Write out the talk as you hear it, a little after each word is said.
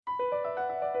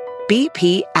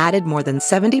BP added more than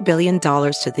 $70 billion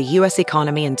to the U.S.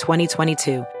 economy in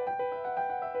 2022.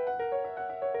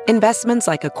 Investments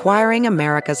like acquiring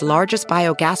America's largest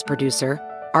biogas producer,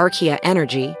 Archaea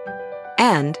Energy,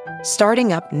 and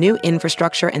starting up new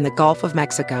infrastructure in the Gulf of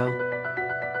Mexico.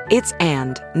 It's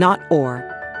and, not or.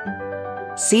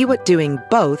 See what doing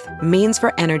both means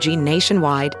for energy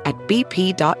nationwide at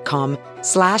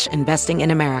bp.com/investing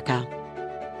in America.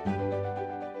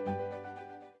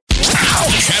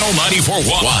 Channel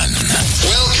 94.1.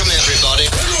 Welcome, everybody.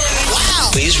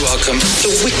 Wow. Please welcome the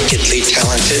wickedly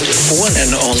talented one and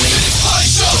only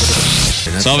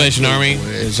Salvation Army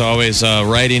is always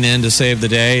writing in to save the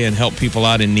day and help people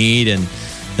out in need, and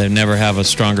they never have a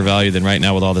stronger value than right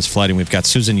now with all this flooding. We've got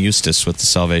Susan Eustace with the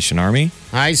Salvation Army.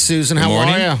 Hi, Susan. How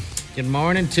are you? Good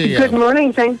morning to you. Good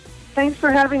morning. Thanks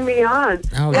for having me on.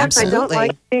 Oh, yes, absolutely. I don't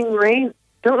like seeing rain.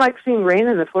 Don't like seeing rain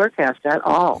in the forecast at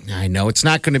all. I know it's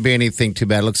not going to be anything too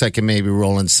bad. It looks like it may be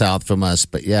rolling south from us,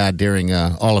 but yeah, during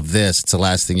all of this, it's the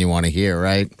last thing you want to hear,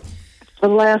 right? The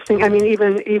last thing, I mean,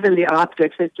 even the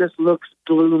optics, it just looks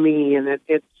gloomy, and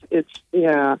it's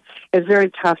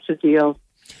very tough to deal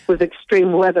with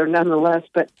extreme weather, nonetheless.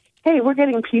 But hey, we're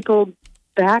getting people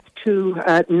back to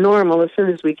normal as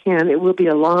soon as we can. It will be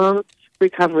a long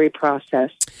recovery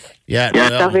process. Yeah.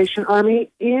 Salvation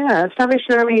Army is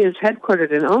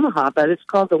headquartered in Omaha, but it's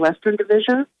called the Western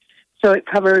Division. So it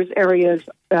covers areas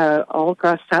all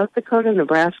across South Dakota,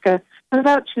 Nebraska, and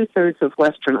about 2/3 of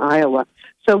western Iowa.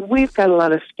 So we've got a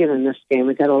lot of skin in this game.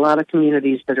 We've got a lot of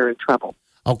communities that are in trouble.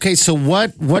 Okay, so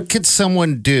what could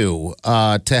someone do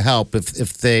to help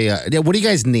if they? What do you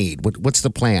guys need? What's the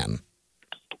plan?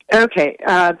 Okay,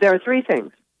 there are three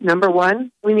things. Number one,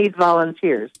 we need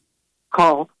volunteers.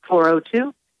 Call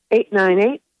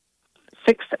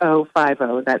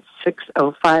 402-898-6050. That's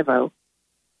 6050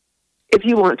 if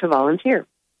you want to volunteer.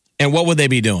 And what would they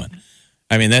be doing?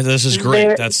 I mean, this is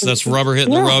great. That's rubber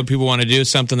hitting the road. People want to do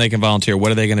something, they can volunteer.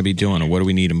 What are they going to be doing, or what do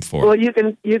we need them for? Well, you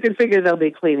can figure they'll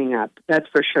be cleaning up. That's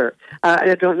for sure.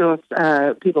 I don't know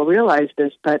if people realize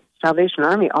this, but Salvation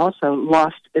Army also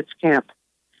lost its camp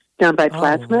down by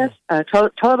Plattsmouth.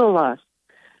 Total loss.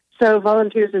 So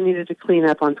volunteers are needed to clean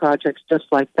up on projects just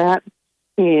like that.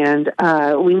 And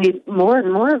we need more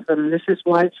and more of them. This is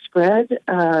widespread,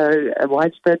 a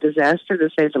widespread disaster,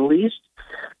 to say the least.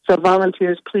 So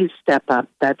volunteers, please step up.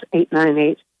 That's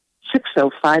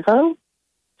 898-6050.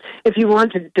 If you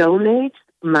want to donate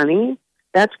money,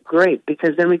 that's great,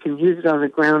 because then we can use it on the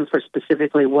ground for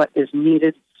specifically what is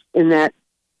needed in that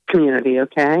community,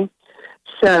 okay?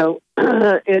 So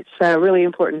it's really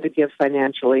important to give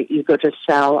financially. You go to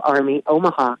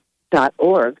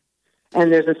salarmyomaha.org,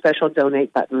 and there's a special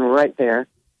donate button right there.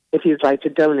 If you'd like to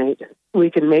donate, we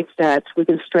can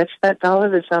stretch that dollar,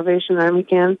 the Salvation Army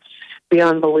can,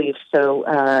 beyond belief. So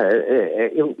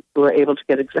we're able to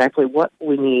get exactly what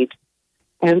we need,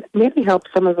 and maybe help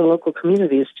some of the local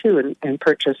communities too, and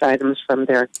purchase items from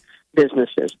their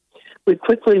businesses. We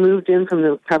quickly moved in from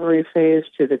the recovery phase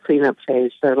to the cleanup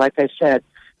phase. So like I said,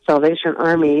 Salvation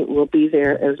Army will be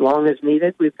there as long as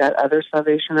needed. We've got other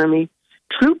Salvation Army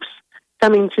troops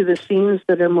coming to the scenes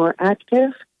that are more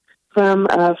active from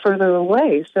further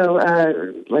away. So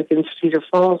like in Cedar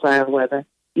Falls, Iowa, the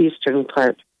eastern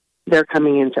part, they're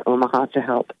coming into Omaha to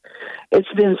help.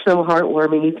 It's been so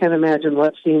heartwarming. You can imagine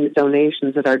what seeing the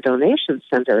donations at our donation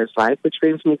center is like, which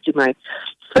brings me to my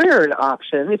third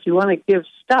option. If you want to give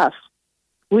stuff,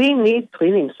 we need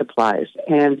cleaning supplies.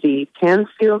 And the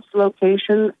Canfields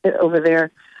location over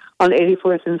there on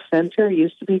 84th and Center,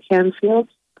 used to be Canfields,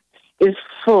 is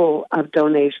full of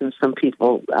donations from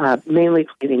people, mainly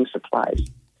cleaning supplies.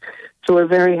 So we're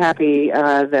very happy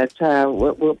that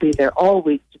we'll be there all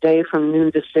week, today from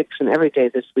noon to 6, and every day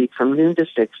this week from noon to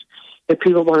 6. If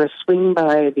people want to swing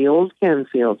by the old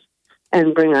Canfields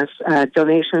and bring us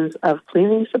donations of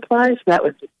cleaning supplies, that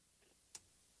would be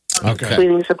okay.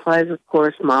 Cleaning supplies, of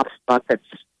course, mops, buckets,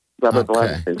 rubber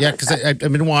gloves. Yeah, because I've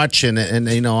been watching,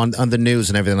 and on the news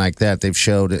and everything like that, they've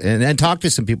showed and talked to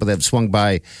some people that have swung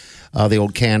by the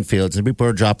old Canfields, and people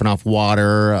are dropping off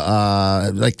water,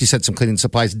 like you said, some cleaning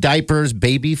supplies, diapers,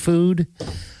 baby food.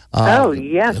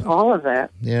 Yes, all of that.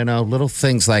 Little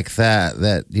things like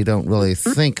that you don't really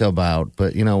think about,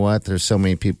 but you know what? There's so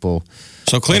many people.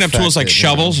 So cleanup tools like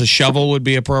shovels. A shovel would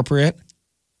be appropriate?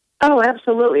 Oh,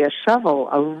 absolutely. A shovel,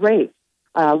 a rake,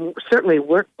 certainly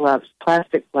work gloves,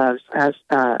 plastic gloves, as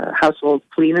household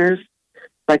cleaners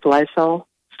like Lysol,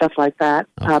 stuff like that.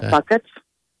 Okay. Buckets,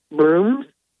 brooms.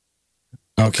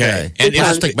 Okay. And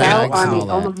plastic bags and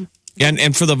all that.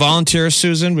 And for the volunteers,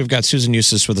 Susan, we've got Susan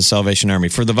Eustace with the Salvation Army.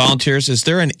 For the volunteers, is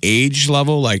there an age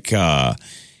level? Like,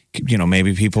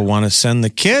 maybe people want to send the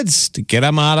kids to get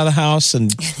them out of the house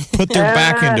and put their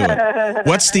back into it.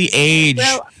 What's the age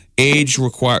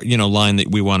line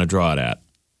that we want to draw it at?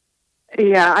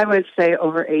 Yeah, I would say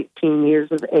over 18 years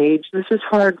of age. This is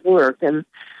hard work. And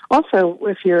also,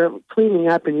 if you're cleaning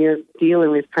up and you're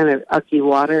dealing with kind of ucky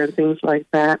water and things like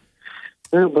that,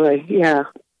 oh boy, yeah,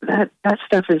 that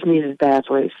stuff is needed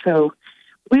badly. So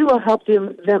we will help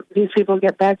these people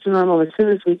get back to normal as soon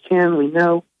as we can. We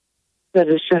know that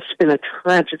it's just been a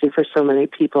tragedy for so many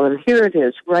people. And here it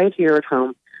is, right here at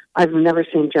home. I've never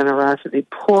seen generosity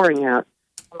pouring out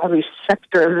from every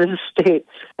sector of the state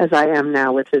as I am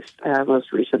now with this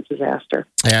most recent disaster.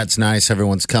 Yeah, it's nice.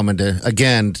 Everyone's coming to help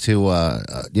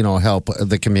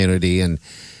the community and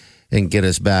get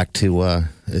us back to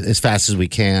as fast as we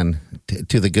can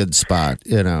to the good spot,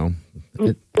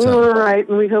 Right,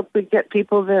 and we hope we get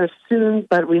people there soon,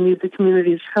 but we need the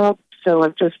community's help. So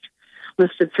I've just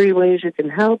listed 3 ways you can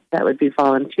help. That would be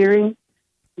volunteering,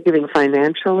 giving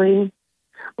financially,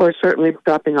 or certainly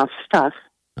dropping off stuff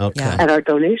at our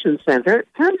donation center at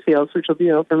Canfields, which will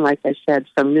be open, like I said,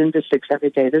 from noon to 6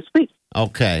 every day this week.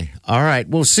 Okay. All right.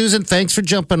 Well, Susan, thanks for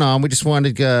jumping on. We just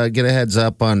wanted to get a heads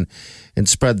up on and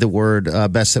spread the word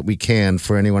best that we can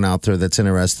for anyone out there that's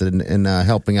interested in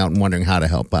helping out and wondering how to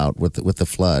help out with the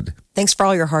flood. Thanks for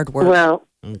all your hard work. Well,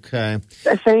 okay.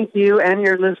 Thank you and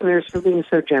your listeners for being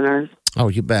so generous. Oh,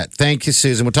 you bet. Thank you,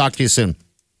 Susan. We'll talk to you soon.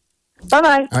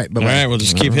 Bye-bye. All right, bye-bye. All right, we'll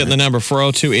just keep hitting the number.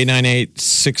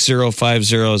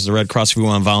 402-898-6050 is the Red Cross if you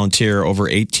want to volunteer over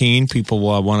 18. People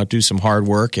want to do some hard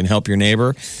work and help your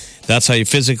neighbor. That's how you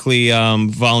physically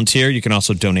volunteer. You can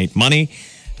also donate money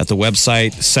at the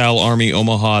website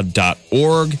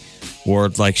salarmyomaha.org. Or,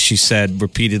 like she said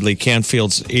repeatedly,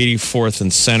 Canfield's 84th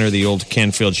and Center, the old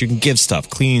Canfields. You can give stuff,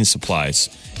 cleaning supplies,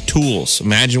 tools.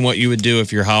 Imagine what you would do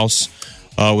if your house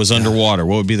was underwater.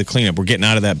 What would be the cleanup? We're getting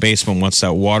out of that basement. Once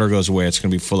that water goes away, it's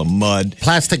going to be full of mud.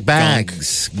 Plastic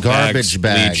bags, garbage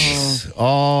bags,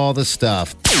 all the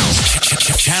stuff.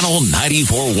 Channel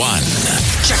 94.1.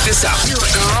 Check this out. More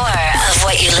of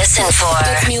what you listen for.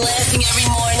 Gets me laughing every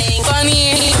morning.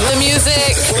 Funny. The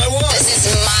music. This is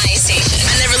my station.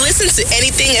 I never listen to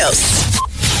anything else.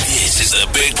 This is the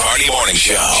Big Party Morning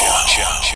Show.